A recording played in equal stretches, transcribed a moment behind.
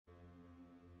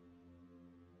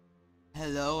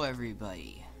Hello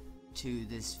everybody to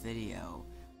this video.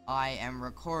 I am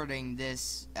recording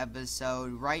this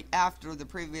episode right after the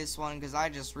previous one because I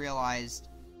just realized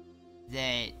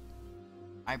that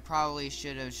I probably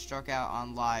should have struck out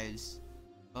on lives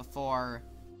before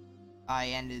I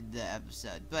ended the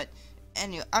episode. But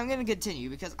anyway, I'm gonna continue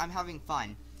because I'm having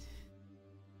fun.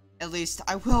 At least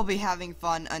I will be having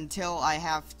fun until I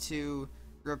have to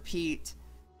repeat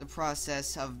the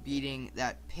process of beating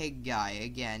that pig guy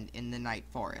again in the night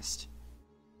forest.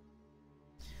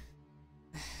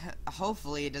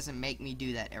 Hopefully it doesn't make me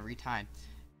do that every time.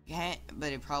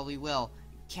 But it probably will.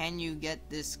 Can you get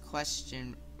this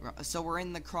question so we're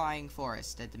in the crying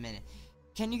forest at the minute.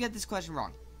 Can you get this question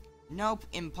wrong? Nope,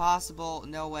 impossible,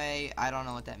 no way, I don't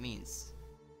know what that means.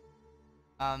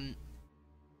 The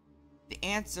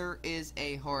answer is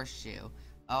a horseshoe.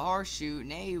 A horseshoe,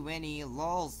 nay Winnie,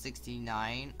 lol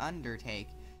 69, undertake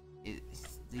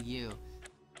is the U.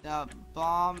 The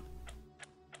bomb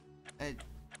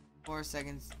 4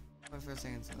 seconds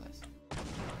less.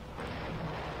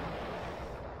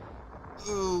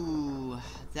 Ooh,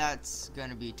 that's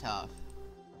gonna be tough.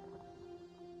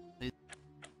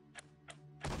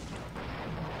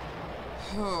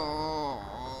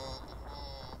 Oh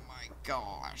my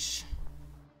gosh.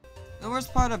 The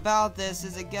worst part about this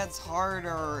is it gets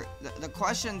harder. The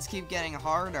questions keep getting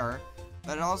harder,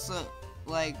 but it also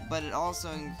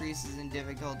increases in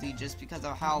difficulty just because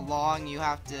of how long you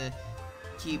have to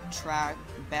keep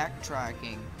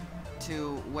backtracking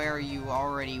to where you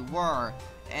already were,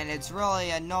 and it's really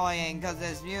annoying because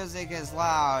this music is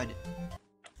loud.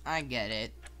 I get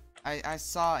it. I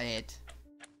saw it.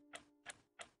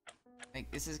 Like,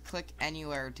 this is click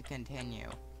anywhere to continue.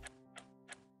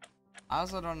 I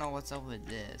also don't know what's up with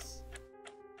this.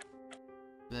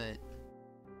 But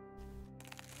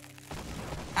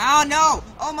oh no!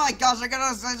 Oh my gosh, I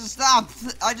just stop!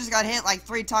 I just got hit like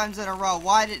 3 times in a row.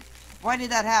 Why did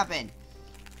that happen?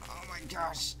 Oh my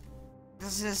gosh.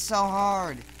 This is so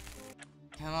hard.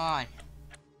 Come on.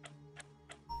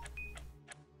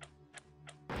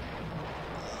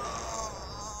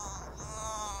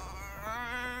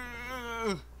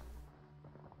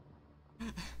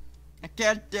 I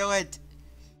can't do it.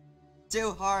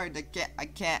 Too hard. I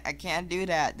can't do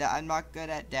that. I'm not good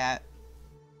at that.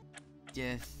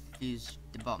 Defuse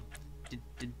the bomb.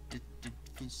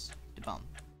 Defuse the bomb.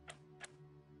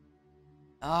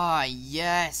 Ah,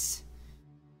 yes.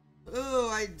 Ooh,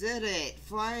 I did it.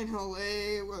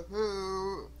 Finally.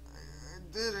 Woohoo. I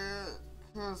did it.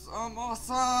 Cause I'm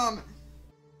awesome.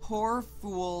 Poor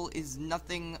fool is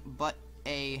nothing but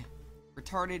a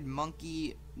retarded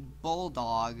monkey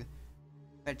bulldog,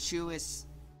 fatuous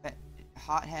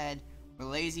hothead, or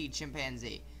lazy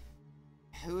chimpanzee.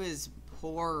 Who is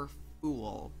poor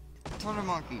fool? Retarded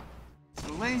monkey. It's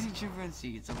a lazy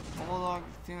chimpanzee. It's a bulldog,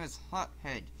 famous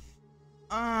hothead.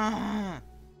 A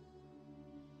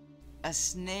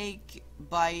snake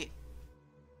bite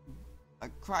a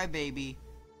crybaby,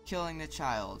 killing the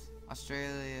child.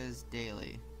 Australia's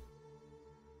daily.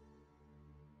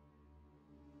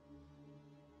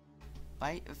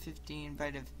 Bite of 15,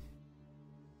 bite of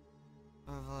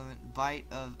 11, bite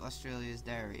of Australia's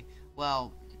dairy.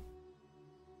 Well,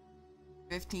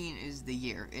 15 is the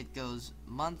year. It goes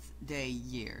month, day,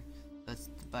 year. That's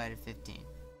the bite of 15.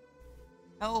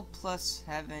 Hell plus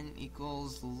heaven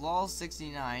equals lol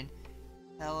 69.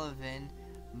 Hellevin,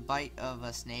 bite of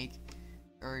a snake,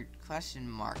 or question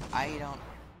mark. I don't.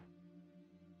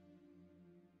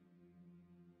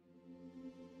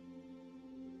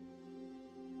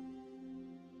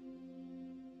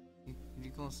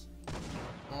 Equals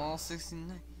lol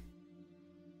 69.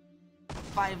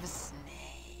 Bite of a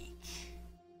snake.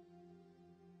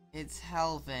 It's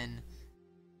Helvin.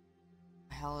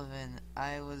 Helvin.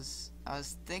 I was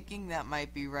thinking that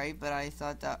might be right, but I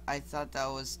thought that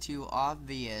was too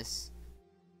obvious.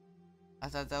 I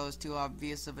thought that was too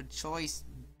obvious of a choice.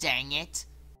 Dang it!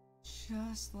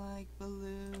 Just like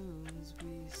balloons,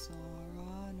 we soar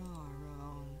on our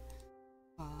own.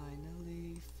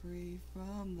 Finally free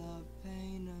from the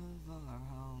pain of our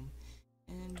home.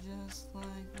 And just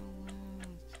like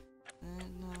balloons that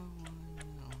no one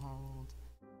will hold.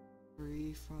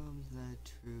 Free from the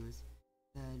truth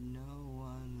that no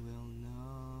one will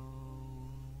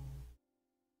know.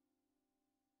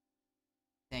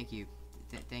 Thank you.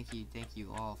 Thank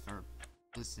you all for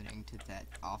listening to that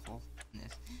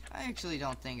awfulness. I actually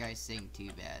don't think I sing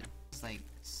too bad. It's like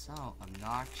so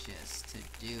obnoxious to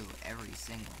do every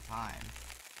single time.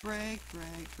 Break my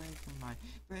mind.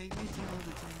 Break me till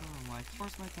the tail and white.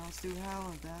 Force my thoughts to hell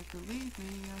and back. Relieve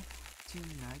me of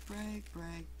tonight. Break,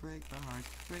 break, break my heart.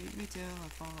 Break me till I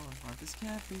fall apart. This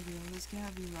can't be real, this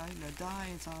can't be right. Now die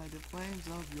inside the flames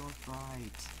of your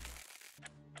fright.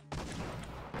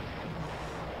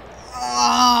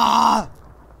 Ah!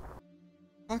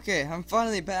 Okay, I'm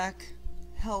finally back.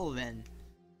 Hell then.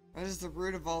 What is the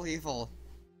root of all evil?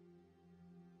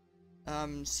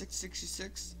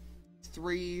 666,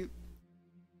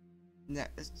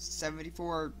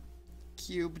 74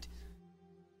 cubed.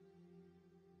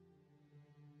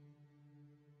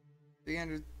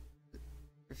 300.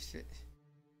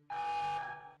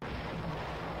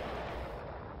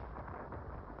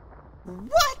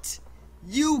 What?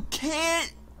 You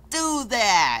can't do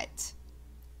that!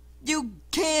 You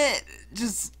can't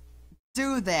just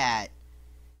do that.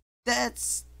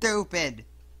 That's stupid.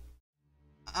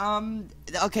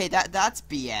 Okay, that's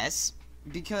BS.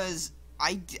 Because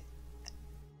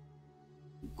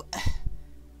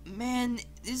man,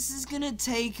 this is gonna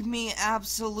take me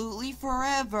absolutely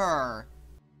forever.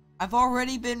 I've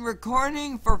already been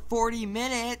recording for 40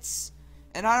 minutes,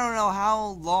 and I don't know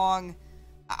how long,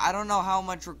 I don't know how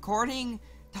much recording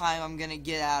time I'm gonna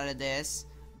get out of this,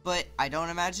 but I don't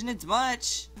imagine it's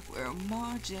much. We're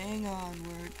marching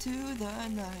onward to the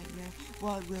nightmare.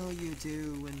 What will you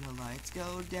do when the lights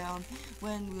go down?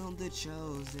 When will the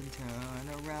chosen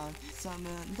turn around?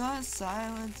 Summon the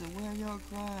silence and wear your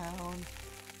crown.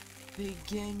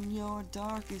 Begin your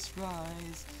darkest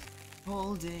rise,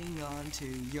 holding on to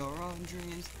your own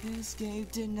dreams.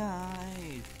 Escape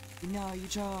denied. Now you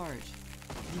charge.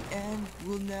 The end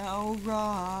will now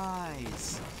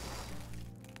rise.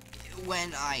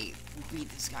 When I beat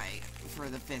this guy for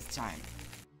the 5th time.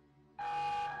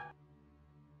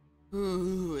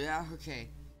 Ooh, yeah, okay.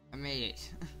 I made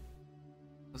it.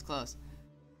 It was close.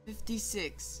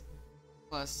 56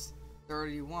 plus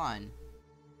 31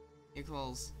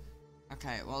 equals...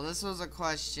 Okay, well, this was a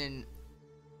question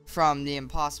from the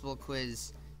Impossible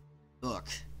Quiz book.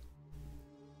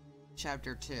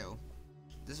 Chapter 2.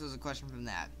 This was a question from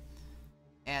that.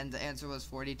 And the answer was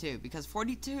 42. Because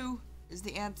 42 is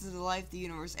the answer to life, the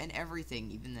universe, and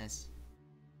everything. Even this.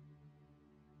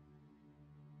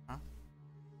 Huh?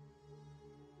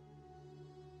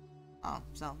 Oh,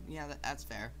 so, yeah, that's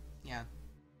fair. Yeah.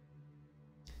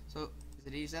 So, is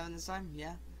it 87 this time?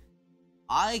 Yeah.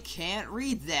 I can't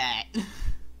read that.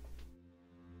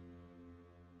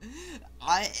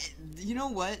 You know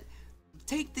what?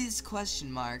 Take this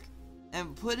question mark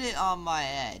and put it on my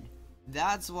head.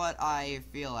 That's what I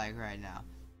feel like right now.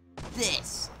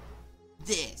 This.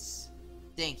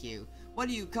 Thank you. What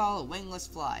do you call a wingless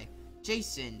fly?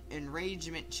 Jason,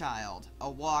 enragement child. A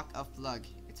walk, a flug.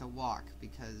 It's a walk,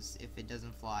 because if it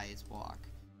doesn't fly, it's walk.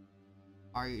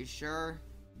 Are you sure?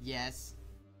 Yes.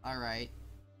 Alright.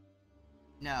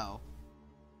 No.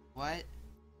 What?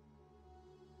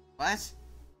 What?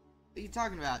 What are you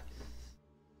talking about?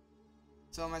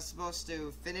 So am I supposed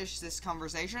to finish this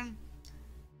conversation?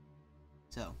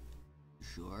 So,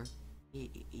 sure?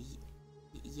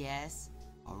 Yes?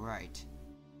 Alright.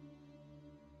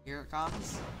 Here it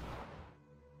comes.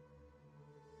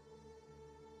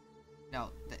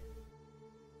 No.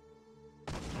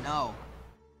 No.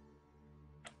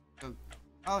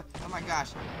 Oh my gosh.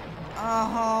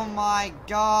 Oh my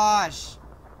gosh.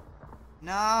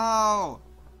 No.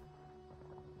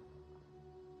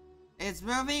 It's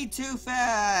moving too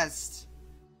fast.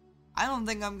 I don't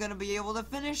think I'm gonna be able to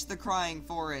finish the Crying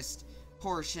Forest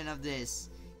portion of this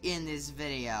in this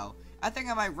video. I think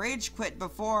I might rage quit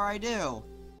before I do.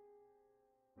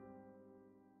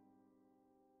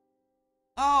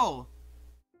 Oh,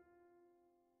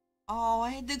 I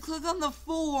had to click on the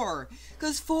 4,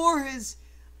 because 4 is...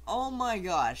 Oh my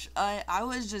gosh, I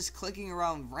was just clicking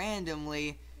around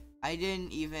randomly. I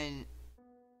didn't even...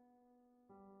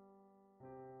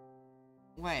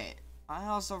 Wait, I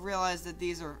also realized that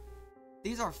these are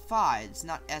 5s,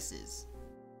 not S's.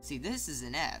 See, this is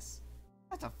an S.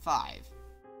 That's a 5.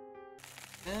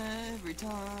 Every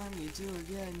time you do it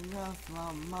getting rough,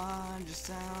 my mind just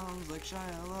sounds like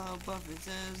Shia LaBeouf. It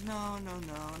says no, no,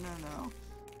 no, no, no.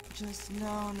 Just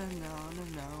no, no, no, no,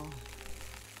 no.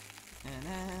 And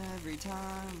every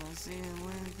time I see him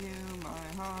with you,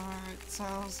 my heart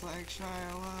sounds like Shia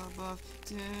LaBeouf.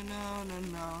 To no, no,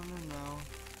 no, no, no.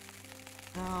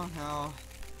 No, no.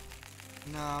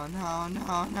 No, no,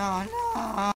 no, no,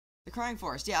 no. The Crying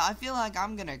Forest. Yeah, I feel like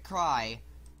I'm gonna cry.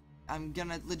 I'm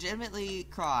gonna legitimately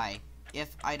cry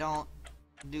if I don't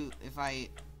do, if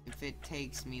it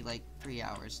takes me like 3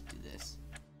 hours to do this.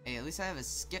 Hey, at least I have a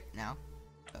skip now.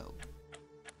 Oh.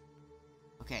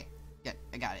 Okay, good,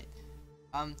 I got it.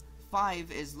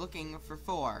 5 is looking for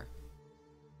 4.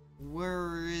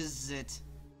 Where is it?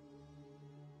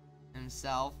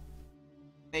 himself.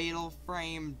 Fatal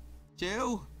Frame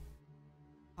 2?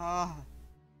 Oh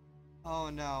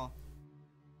no.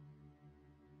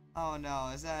 Oh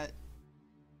no, is that...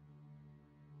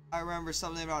 I remember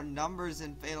something about numbers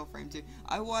in Fatal Frame 2.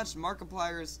 I watched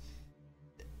Markiplier's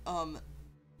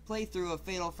playthrough of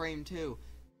Fatal Frame 2.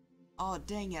 Oh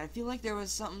dang it, I feel like there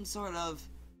was some sort of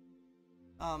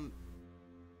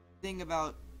thing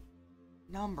about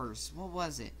numbers. What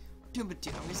was it? Tuba 2.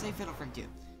 I'm gonna say Fatal Frame 2.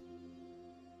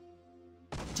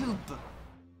 Tuba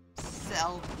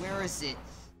Cell, where is it?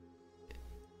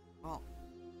 Well,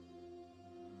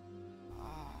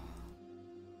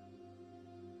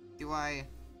 do I?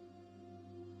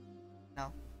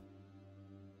 No.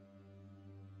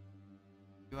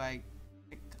 Do I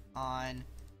click on?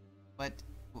 What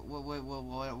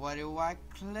do I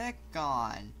click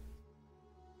on?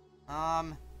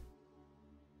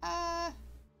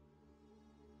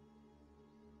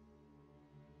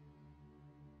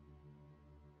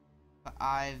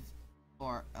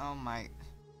 Oh my.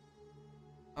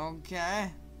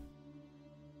 Okay.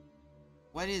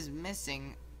 What is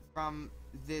missing from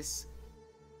this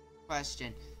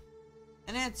question?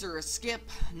 An answer, a skip,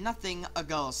 nothing, a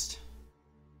ghost.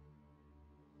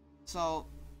 So,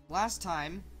 last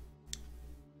time,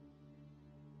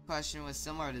 question was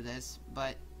similar to this,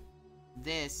 but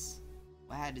this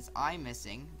had its eye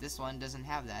missing. This one doesn't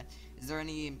have that. Is there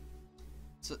any...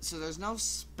 So there's no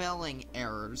spelling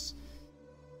errors.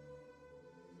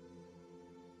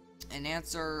 An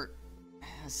answer...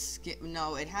 skip...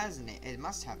 No, it hasn't. It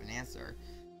must have an answer.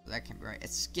 That can't be right. A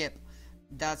skip.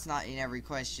 That's not in every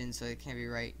question, so it can't be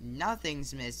right.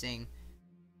 Nothing's missing.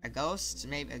 A ghost?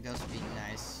 Maybe a ghost would be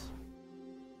nice.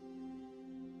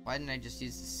 Why didn't I just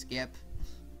use the skip?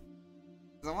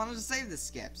 Because I wanted to save the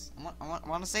skips. I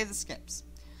want to save the skips.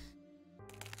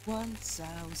 Once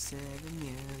I was 7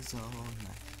 years old,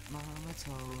 my mama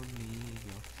told me,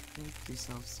 go make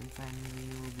yourself some friends,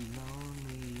 you'll be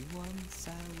lonely. Once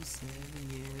I was 7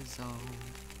 years old.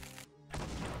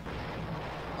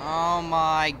 Oh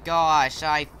my gosh,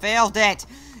 I failed it!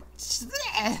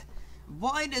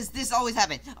 Why does this always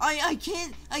happen? I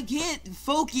can't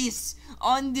focus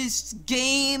on this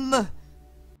game!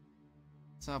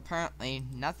 So apparently,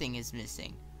 nothing is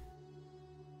missing.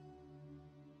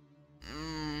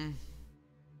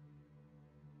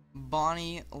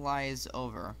 Bonnie lies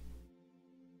over.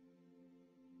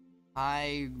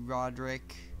 Hi,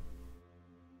 Roderick.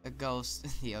 A ghost.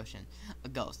 The ocean. A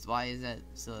ghost. Why is that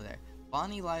still there?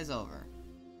 Bonnie lies over.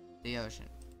 The ocean.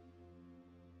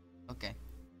 Okay.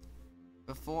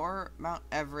 Before Mount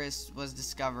Everest was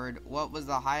discovered, what was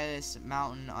the highest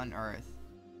mountain on Earth?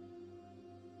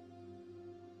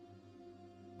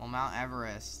 Well, Mount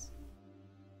Everest.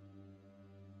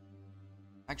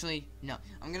 Actually, no.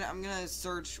 I'm gonna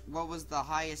search what was the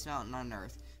highest mountain on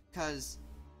Earth, cause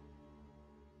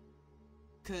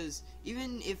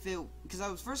even if it, cause I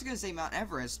was first gonna say Mount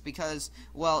Everest, because,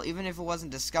 well, even if it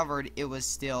wasn't discovered, it was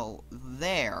still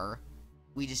there.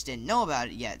 We just didn't know about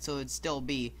it yet, so it'd still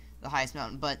be the highest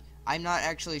mountain. But I'm not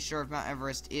actually sure if Mount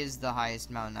Everest is the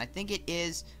highest mountain. I think it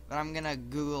is, but I'm gonna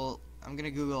Google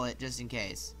it just in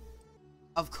case.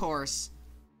 Of course,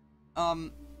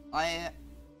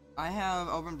 I have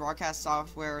open broadcast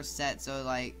software set so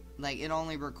like it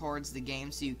only records the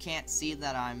game, so you can't see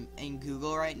that I'm in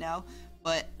Google right now.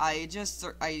 But I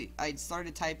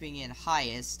started typing in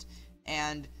highest,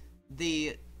 and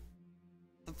the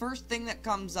first thing that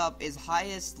comes up is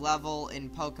highest level in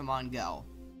Pokemon Go.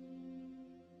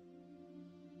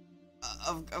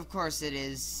 Of course it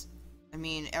is. I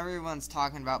mean, everyone's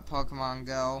talking about Pokemon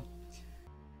Go.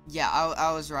 Yeah,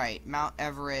 I was right. Mount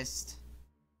Everest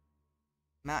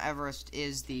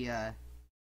is the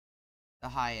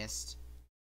highest.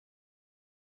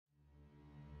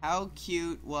 How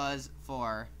cute was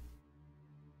 4?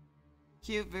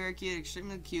 Cute, very cute,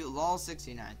 extremely cute, lol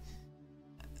 69.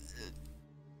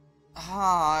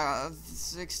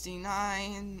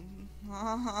 69.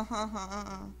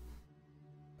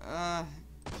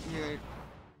 Cute.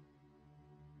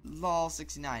 Lol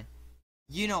 69.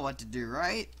 You know what to do,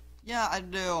 right? Yeah, I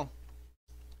do.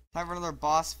 Time for another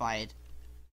boss fight.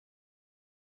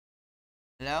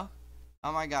 Hello?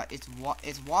 Oh my god, it's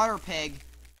Water Pig.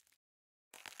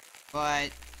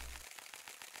 But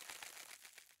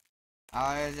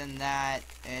other than that,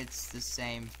 it's the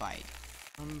same fight.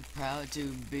 I'm proud to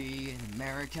be an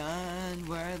American,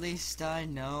 where at least I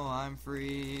know I'm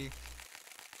free.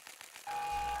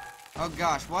 Oh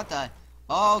gosh, what the?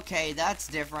 Okay, that's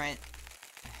different.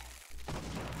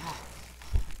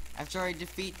 After I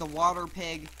defeat the Water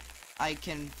Pig, I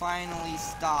can finally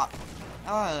stop.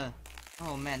 Oh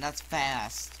man, that's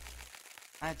fast.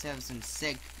 I have to have some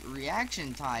sick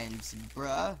reaction times,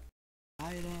 bruh.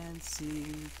 Hide and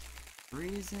seek,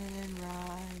 reason and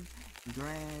rhyme,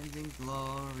 grand and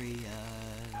glorious.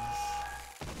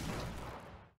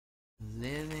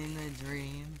 Living the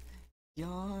dream,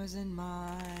 yours and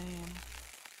mine.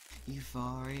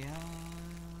 Euphoria.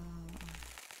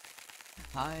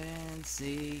 Hide and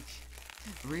seek,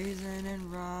 reason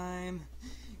and rhyme,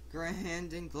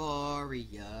 grand and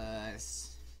glorious.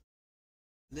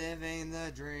 Living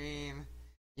the dream,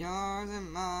 yours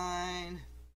and mine.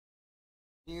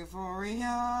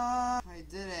 Euphoria. I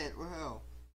did it. Woohoo.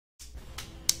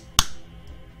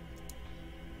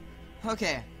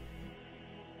 Okay.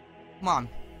 Come on.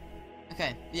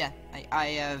 Okay, yeah. I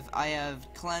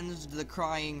have cleansed the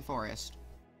crying forest.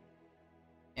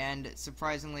 And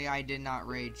surprisingly I did not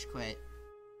rage quit.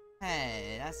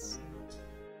 Hey, that's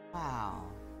wow.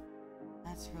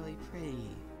 That's really pretty.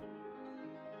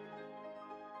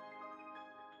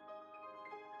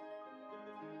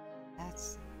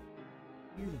 That's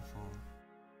beautiful.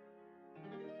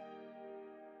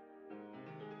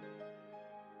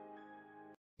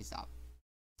 Okay, stop.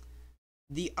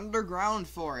 The underground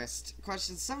forest.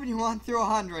 Question 71 through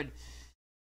 100.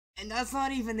 And that's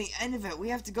not even the end of it. We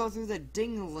have to go through the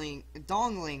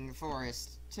Dongling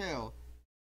forest, too.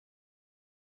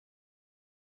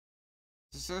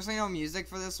 Is there seriously no music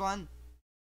for this one?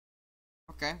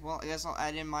 Okay, well, I guess I'll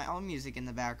add in my own music in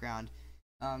the background.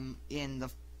 In the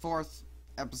 4th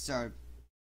episode.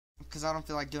 Because I don't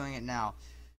feel like doing it now.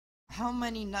 How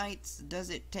many nights does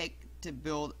it take to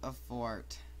build a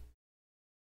fort?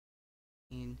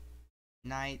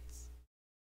 Nights.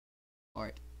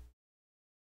 Fort.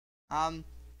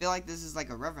 Feel like this is like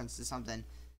a reference to something.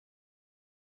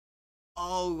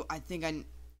 Oh,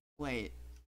 wait.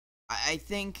 I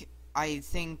think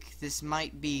this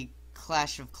might be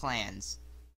Clash of Clans.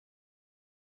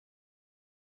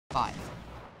 5.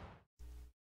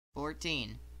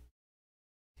 14.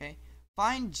 Okay.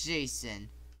 Find Jason.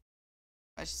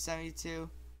 Question 72.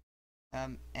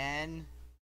 N.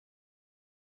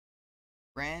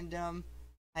 Random.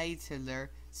 Hitler.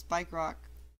 Spike Rock.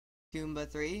 Toomba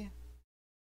 3.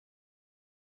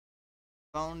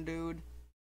 Phone Dude.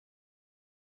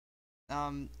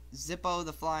 Zippo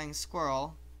the Flying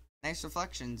Squirrel. Nice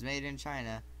Reflections, made in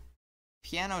China.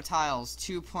 Piano Tiles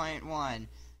 2.1.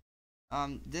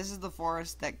 This is the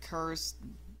forest that cursed.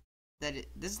 This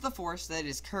is the forest that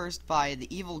is cursed by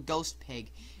the evil ghost pig,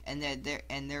 and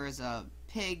there is a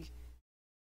pig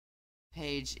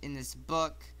page in this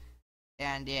book,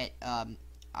 and it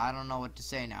I don't know what to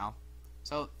say now.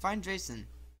 So find Jason.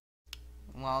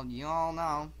 Well, you all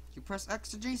know. You press X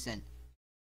to Jason.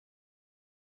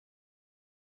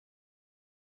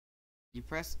 You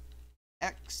press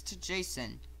X to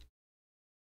Jason.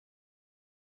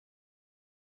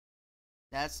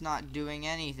 That's not doing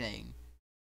anything.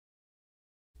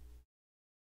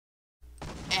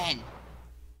 N.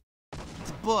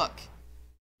 The book.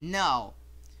 No.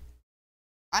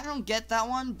 I don't get that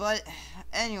one, but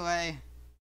anyway.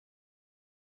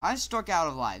 I struck out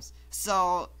of lives.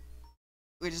 So,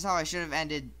 which is how I should have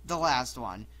ended the last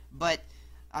one. But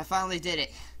I finally did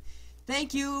it.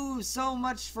 Thank you so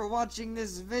much for watching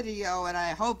this video, and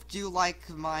I hope you like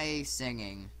my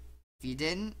singing. If you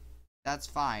didn't, that's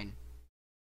fine.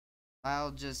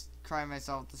 I'll just cry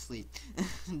myself to sleep.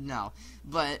 No,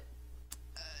 but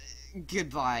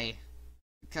goodbye,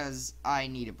 because I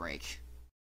need a break.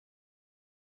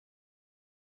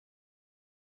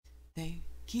 They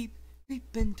keep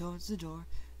creeping towards the door,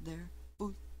 their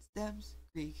footsteps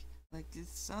creak like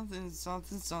it's something,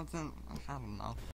 something, something, I don't know.